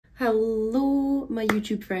Hello my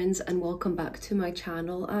YouTube friends and welcome back to my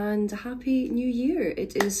channel and happy new year.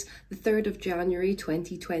 It is the 3rd of January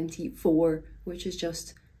 2024, which is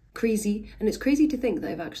just crazy, and it's crazy to think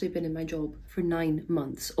that I've actually been in my job for 9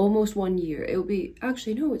 months, almost 1 year. It'll be,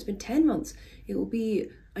 actually no, it's been 10 months. It will be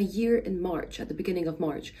a year in March, at the beginning of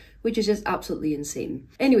March, which is just absolutely insane.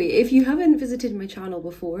 Anyway, if you haven't visited my channel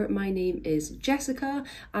before, my name is Jessica.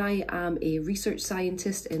 I am a research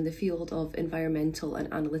scientist in the field of environmental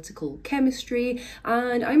and analytical chemistry,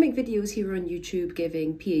 and I make videos here on YouTube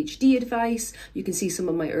giving PhD advice. You can see some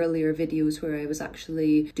of my earlier videos where I was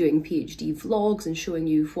actually doing PhD vlogs and showing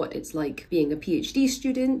you what it's like being a PhD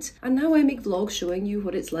student. And now I make vlogs showing you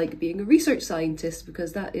what it's like being a research scientist,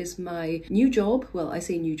 because that is my new job. Well, I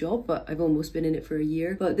say new job, but I've almost been in it for a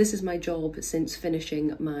year. But this is my job since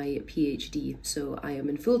finishing my PhD. So I am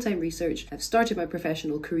in full-time research. I've started my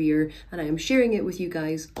professional career and I am sharing it with you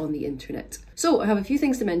guys on the internet. So I have a few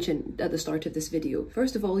things to mention at the start of this video.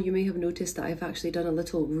 First of all, you may have noticed that I've actually done a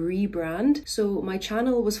little rebrand. So my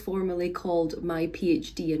channel was formerly called My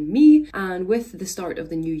PhD and Me, and with the start of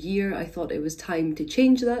the new year, I thought it was time to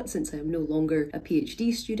change that since I am no longer a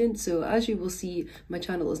PhD student. So as you will see, my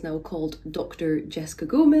channel is now called Dr. Jessica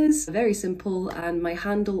Gomez. Very simple, and my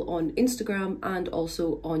handle on Instagram and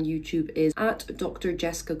also on YouTube is at Dr.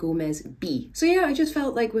 Jessica Gomez B. So yeah, I just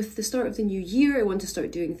felt like with the start of the new year, I want to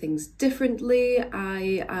start doing things differently.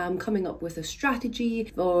 I am coming up with a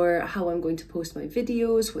strategy for how I'm going to post my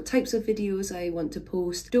videos, what types of videos I want to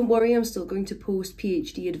post. Don't worry, I'm still going to post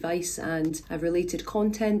PhD advice and related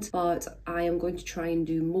content, but I am going to try and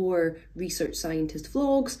do more research scientist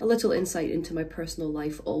vlogs, a little insight into my personal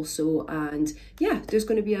life also, and yeah, there's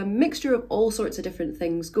going to be a mixture of all sorts of different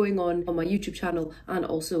things going on my YouTube channel and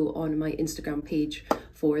also on my Instagram page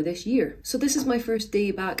for this year. So this is my first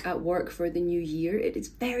day back at work for the new year. It is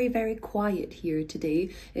very, very quiet here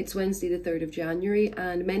today. It's Wednesday the 3rd of January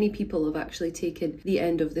and many people have actually taken the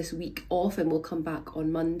end of this week off and will come back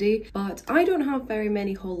on Monday. But I don't have very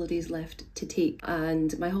many holidays left to take,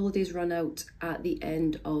 and my holidays run out at the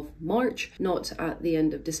end of March, not at the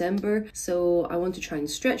end of December. So I want to try and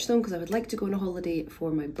stretch them because I would like to go on a holiday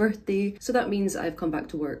for my birthday. So that means I've come back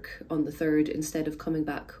to work on the 3rd instead of coming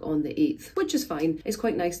back on the 8th, which is fine. It's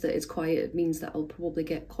quite nice that it's quiet. It means that I'll probably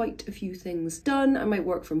get quite a few things done. I might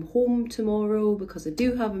work from home tomorrow because I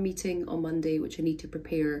do have a meeting on Monday which I need to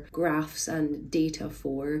prepare graphs and data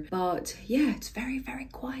for. But yeah, it's very, very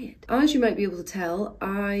quiet. As you might be able to tell,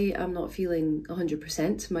 I am not feeling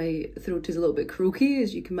 100%. My throat is a little bit croaky,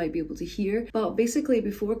 as you might be able to hear. But basically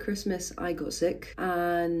before Christmas I got sick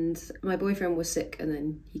and my boyfriend was sick and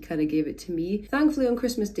then he kind of gave it to me. Thankfully on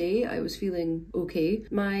Christmas Day I was feeling okay.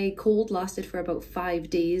 My cold lasted for about 5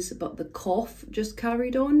 days, but the cough just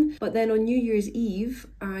carried on. But then on New Year's Eve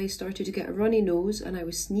I started to get a runny nose and I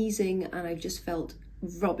was sneezing and I just felt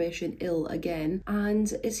rubbish and ill again,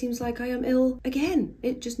 and it seems like I am ill again.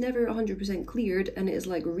 It just never 100% cleared and it is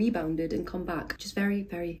like rebounded and come back, which is very,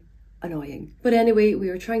 very annoying. But anyway, we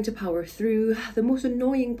are trying to power through. The most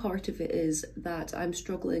annoying part of it is that I'm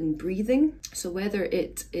struggling breathing. So whether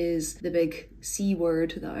it is the big C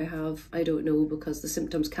word that I have, I don't know, because the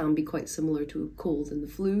symptoms can be quite similar to a cold and the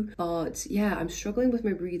flu. But yeah, I'm struggling with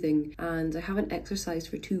my breathing and I haven't exercised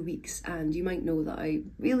for 2 weeks, and you might know that I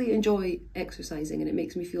really enjoy exercising and it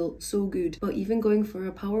makes me feel so good. But even going for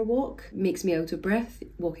a power walk makes me out of breath.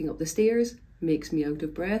 Walking up the stairs makes me out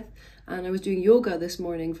of breath. And I was doing yoga this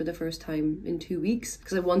morning for the first time in 2 weeks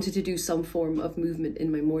because I wanted to do some form of movement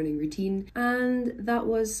in my morning routine, and that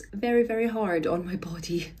was very, very hard on my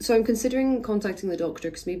body. So I'm considering contacting the doctor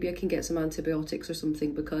because maybe I can get some antibiotics or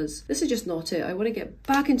something, because this is just not it. I want to get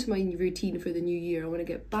back into my routine for the new year. I want to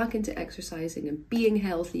get back into exercising and being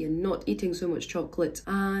healthy and not eating so much chocolate.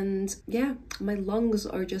 And yeah, my lungs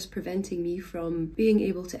are just preventing me from being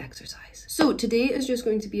able to exercise. So today is just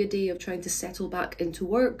going to be a day of trying to settle back into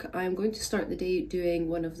work. I'm going to start the day doing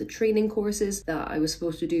one of the training courses that I was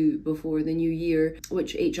supposed to do before the new year,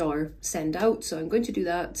 which HR send out. So I'm going to do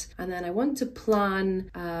that, and then I want to plan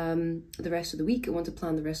the rest of the week. I want to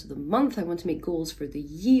plan the rest of the month. I want to make goals for the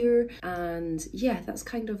year, and yeah, that's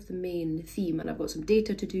kind of the main theme. And I've got some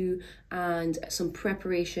data to do and some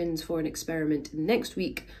preparations for an experiment next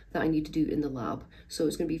week that I need to do in the lab. So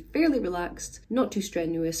it's going to be fairly relaxed, not too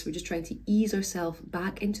strenuous. We're just trying to ease ourselves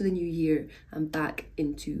back into the new year and back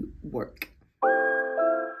into work.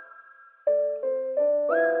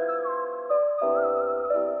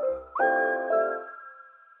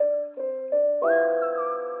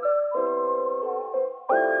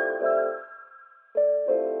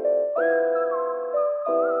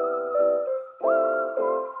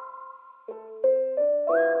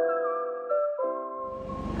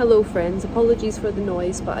 Hello friends, apologies for the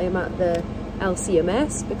noise, but I am at the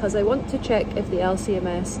LCMS because I want to check if the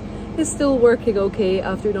LCMS is still working okay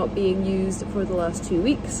after not being used for the last 2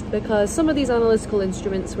 weeks, because some of these analytical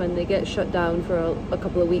instruments, when they get shut down for a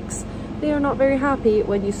couple of weeks, they are not very happy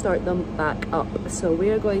when you start them back up. So we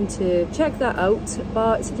are going to check that out.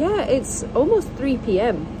 But yeah, it's almost 3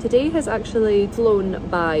 p.m. Today has actually flown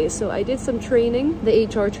by. So I did some training, the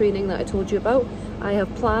HR training that I told you about. I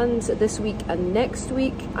have planned this week and next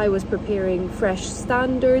week. I was preparing fresh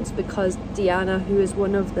standards because Deanna, who is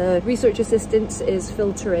one of the research assistants, is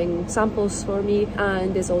filtering samples for me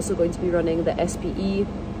and is also going to be running the SPE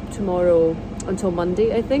tomorrow until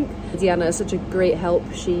Monday, I think. Deanna is such a great help.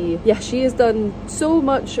 She has done so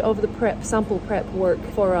much of the sample prep work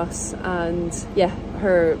for us, and yeah,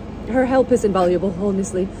 her help is invaluable,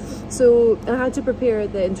 honestly. So I had to prepare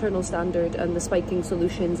the internal standard and the spiking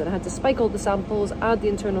solutions, and I had to spike all the samples, add the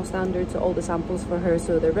internal standard to all the samples for her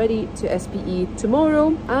so they're ready to SPE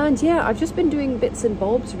tomorrow. And yeah, I've just been doing bits and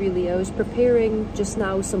bobs really. I was preparing just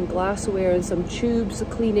now some glassware and some tubes,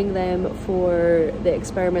 cleaning them for the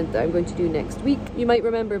experiment that I'm going to do next week. You might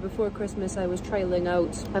remember before Christmas I was trialling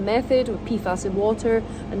out a method with PFAS in water,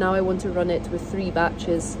 and now I want to run it with 3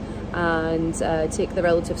 batches and take the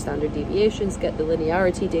relative standard deviations, get the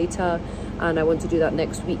linearity data, and I want to do that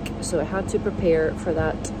next week. So I had to prepare for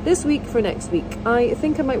that this week for next week. I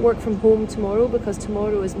think I might work from home tomorrow because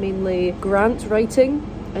tomorrow is mainly grant writing.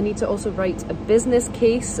 I need to also write a business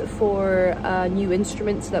case for a new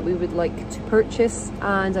instrument that we would like to purchase,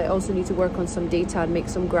 and I also need to work on some data and make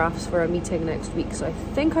some graphs for a meeting next week. So I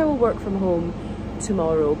think I will work from home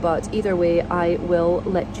tomorrow, but either way I will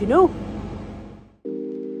let you know.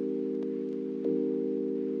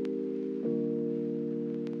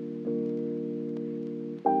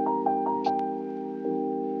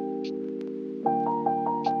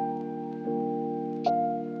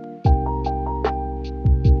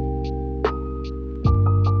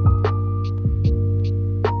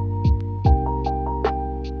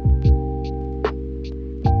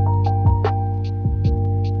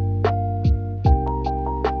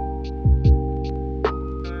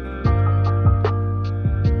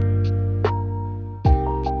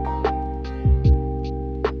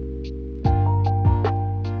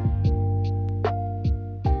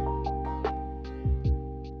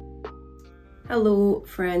 Hello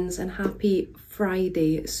friends and happy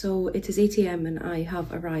Friday. So it is 8 AM and I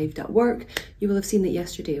have arrived at work. You will have seen that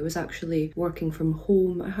yesterday I was actually working from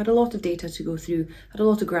home. I had a lot of data to go through, had a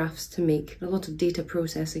lot of graphs to make, a lot of data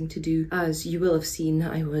processing to do. As you will have seen,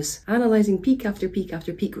 I was analysing peak after peak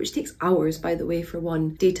after peak, which takes hours, by the way, for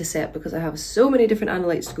one data set, because I have so many different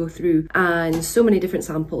analytes to go through and so many different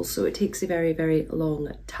samples, so it takes a very, very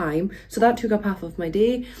long time. So that took up half of my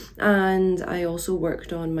day, and I also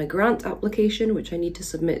worked on my grant application, which I need to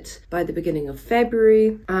submit by the beginning of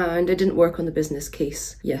February, and I didn't work on the business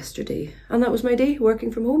case yesterday. And that was my day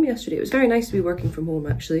working from home yesterday. It was very nice to be working from home,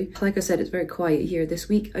 actually. Like I said, it's very quiet here this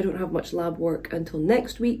week. I don't have much lab work until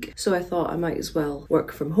next week, so I thought I might as well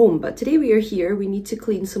work from home. But today we are here. We need to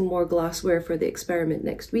clean some more glassware for the experiment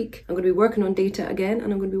next week. I'm going to be working on data again,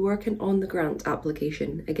 and I'm going to be working on the grant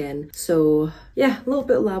application again. So yeah, a little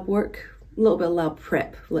bit of lab work, a little bit of lab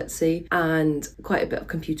prep, let's say, and quite a bit of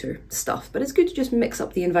computer stuff. But it's good to just mix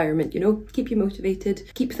up the environment, you know, keep you motivated,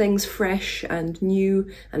 keep things fresh and new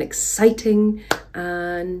and exciting.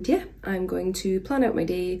 And yeah, I'm going to plan out my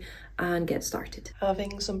day and get started.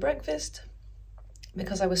 Having some breakfast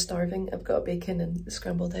because I was starving. I've got a bacon and a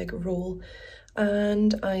scrambled egg roll,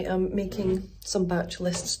 and I am making some batch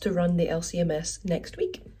lists to run the LCMS next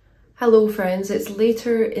week. Hello friends, it's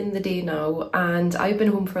later in the day now and I've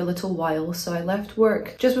been home for a little while, so I left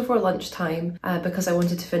work just before lunchtime because I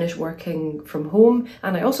wanted to finish working from home,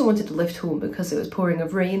 and I also wanted to lift home because it was pouring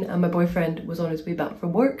with rain and my boyfriend was on his way back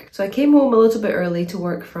from work. So I came home a little bit early to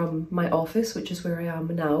work from my office, which is where I am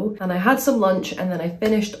now, and I had some lunch, and then I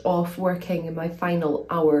finished off working in my final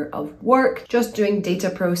hour of work, just doing data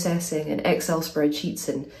processing and Excel spreadsheets,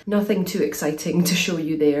 and nothing too exciting to show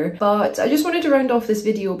you there. But I just wanted to round off this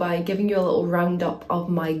video by giving you a little roundup of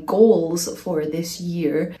my goals for this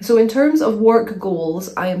year. So in terms of work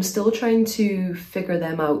goals, I am still trying to figure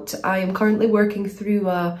them out. I am currently working through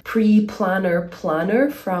a pre-planner planner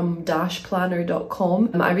from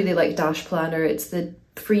dashplanner.com. I really like Dash Planner. It's the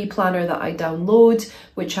free planner that I download,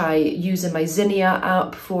 which I use in my Zinnia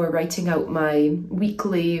app for writing out my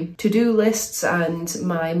weekly to-do lists and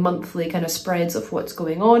my monthly kind of spreads of what's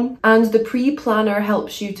going on. And the pre-planner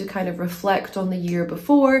helps you to kind of reflect on the year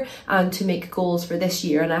before and to make goals for this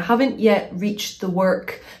year. And I haven't yet reached the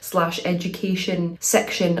work/education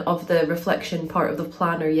section of the reflection part of the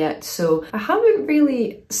planner yet, so I haven't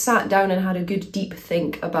really sat down and had a good deep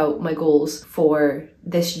think about my goals for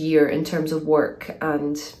this year in terms of work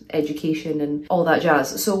and education and all that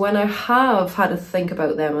jazz. So when I have had a think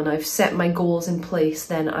about them and I've set my goals in place,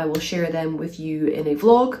 then I will share them with you in a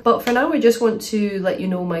vlog. But for now, I just want to let you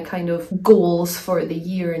know my kind of goals for the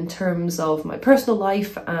year in terms of my personal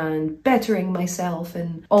life and bettering myself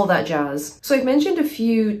and all that jazz. So I've mentioned a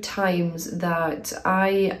few times that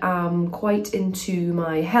I am quite into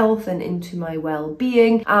my health and into my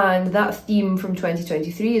well-being, and that theme from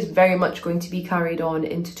 2023 is very much going to be carried on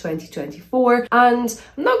into 2024. And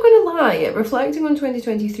I'm not going to lie, reflecting on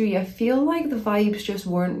 2023, I feel like the vibes just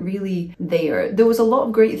weren't really there. There was a lot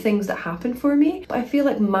of great things that happened for me, but I feel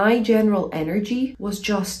like my general energy was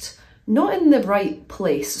just not in the right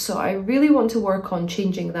place. So I really want to work on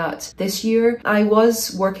changing that this year. I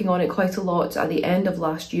was working on it quite a lot at the end of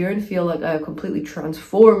last year and feel like I completely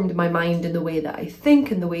transformed my mind in the way that I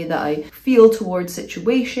think and the way that I feel towards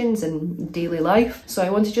situations and daily life. So I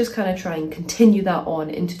want to just kind of try and continue that on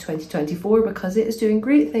into 2024 because it is doing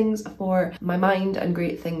great things for my mind and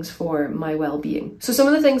great things for my well-being. So some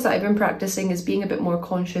of the things that I've been practicing is being a bit more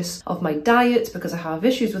conscious of my diet because I have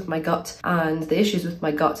issues with my gut, and the issues with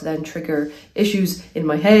my gut then trigger issues in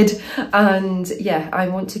my head. And yeah, I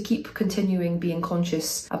want to keep continuing being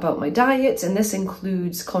conscious about my diet, and this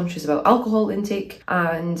includes conscious about alcohol intake.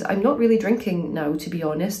 And I'm not really drinking now, to be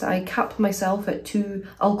honest. I cap myself at 2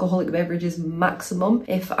 alcoholic beverages maximum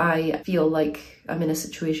if I feel like I'm in a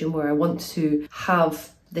situation where I want to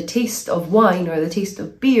have the taste of wine or the taste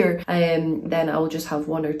of beer, then I'll just have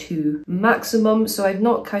 1 or 2 maximum. So I've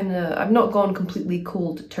not gone completely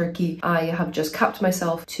cold turkey. I have just capped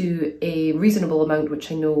myself to a reasonable amount,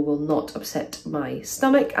 which I know will not upset my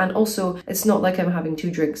stomach. And also, it's not like I'm having 2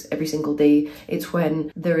 drinks every single day. It's when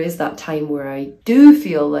there is that time where I do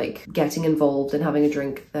feel like getting involved and having a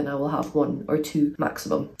drink, then I will have 1 or 2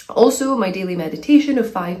 maximum. Also, my daily meditation of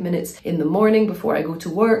 5 minutes in the morning before I go to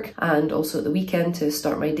work, and also at the weekend to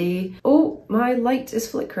start my day. Oh, my light is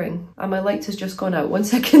flickering and my light has just gone out. 1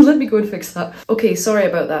 second, let me go and fix that. Okay, sorry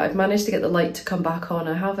about that. I've managed to get the light to come back on.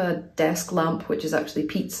 I have a desk lamp, which is actually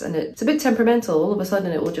Pete's, and it's a bit temperamental. All of a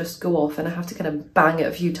sudden it will just go off and I have to kind of bang it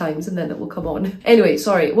a few times and then it will come on. Anyway,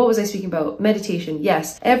 sorry, what was I speaking about? Meditation.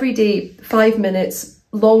 Yes, every day, 5 minutes,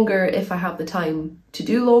 longer if I have the time to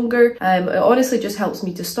do longer. It honestly just helps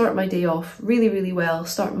me to start my day off really well,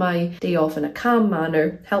 start my day off in a calm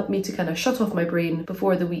manner, help me to kind of shut off my brain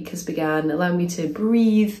before the week has begun, allow me to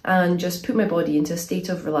breathe and just put my body into a state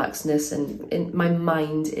of relaxedness and in my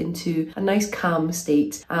mind into a nice calm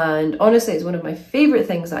state. And honestly, it's one of my favorite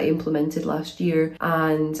things that I implemented last year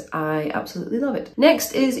and I absolutely love it.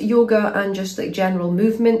 Next is yoga and just like general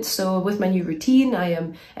movement. So with my new routine, I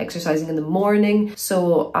am exercising in the morning,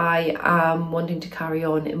 so I am wanting to carry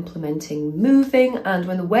on implementing moving, and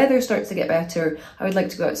when the weather starts to get better, I would like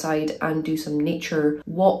to go outside and do some nature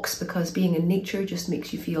walks because being in nature just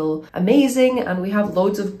makes you feel amazing. And we have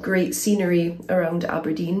loads of great scenery around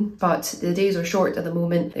Aberdeen, but the days are short at the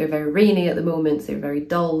moment. They're very rainy at the moment, they're very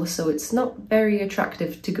dull, so it's not very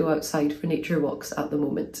attractive to go outside for nature walks at the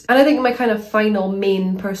moment. And I think my kind of final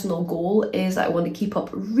main personal goal is that I want to keep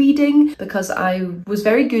up reading because I was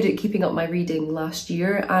very good at keeping up my reading last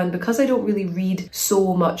year, and because I don't really read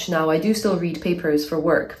so much now, I do still read papers for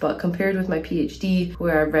work, but compared with my PhD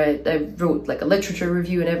where I wrote like a literature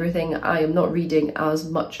review and everything, I am not reading as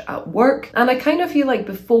much at work. And I kind of feel like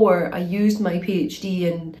before I used my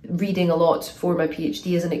PhD and reading a lot for my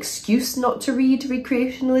PhD as an excuse not to read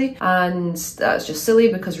recreationally, and that's just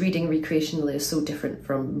silly because reading recreationally is so different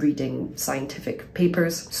from reading scientific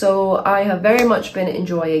papers. So I have very much been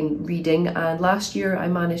enjoying reading, and last year I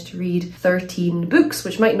managed to read 13 books,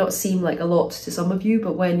 which might not seem like a lot to some of you,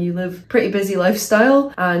 but when you live pretty busy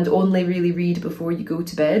lifestyle and only really read before you go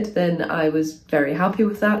to bed, then I was very happy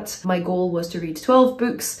with that. My goal was to read 12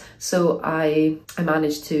 books, so I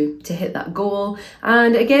managed to hit that goal.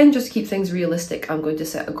 And again, just to keep things realistic, I'm going to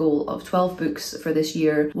set a goal of 12 books for this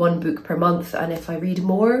year, 1 book per month, and if I read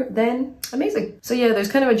more, then amazing. So yeah,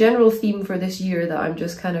 there's kind of a general theme for this year that I'm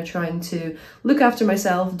just kind of trying to look after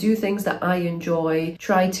myself, do things that I enjoy,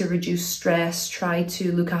 try to reduce stress, try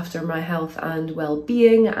to look after my health and and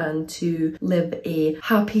well-being and to live a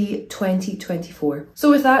happy 2024. So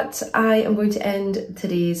with that, I am going to end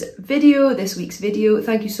today's video, this week's video.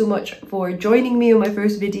 Thank you so much for joining me on my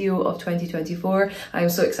first video of 2024. I am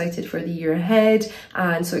so excited for the year ahead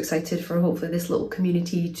and so excited for hopefully this little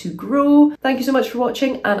community to grow. Thank you so much for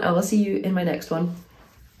watching, and I will see you in my next one.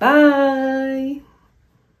 Bye!